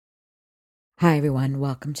Hi, everyone.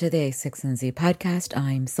 Welcome to the A6NZ podcast.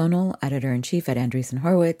 I'm Sonal, editor-in-chief at Andreessen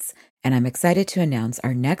Horowitz, and I'm excited to announce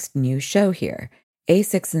our next new show here,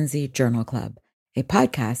 A6NZ Journal Club, a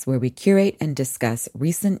podcast where we curate and discuss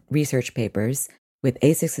recent research papers with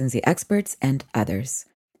A6NZ experts and others.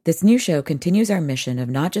 This new show continues our mission of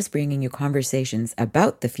not just bringing you conversations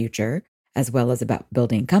about the future, as well as about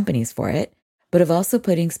building companies for it, but of also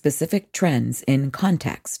putting specific trends in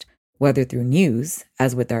context, whether through news,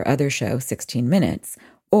 as with our other show, 16 Minutes,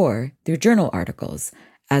 or through journal articles,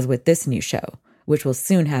 as with this new show, which will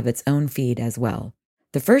soon have its own feed as well.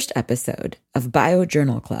 The first episode of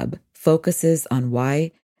BioJournal Club focuses on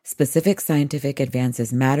why specific scientific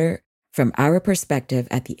advances matter from our perspective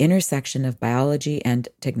at the intersection of biology and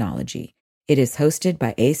technology. It is hosted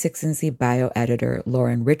by A6NZ bio editor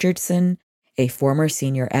Lauren Richardson, a former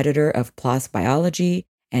senior editor of PLOS Biology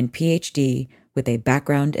and PhD with a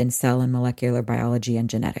background in cell and molecular biology and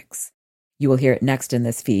genetics. You will hear it next in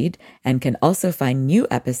this feed and can also find new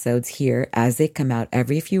episodes here as they come out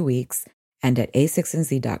every few weeks and at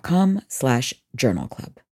a6nz.com/journal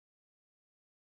club.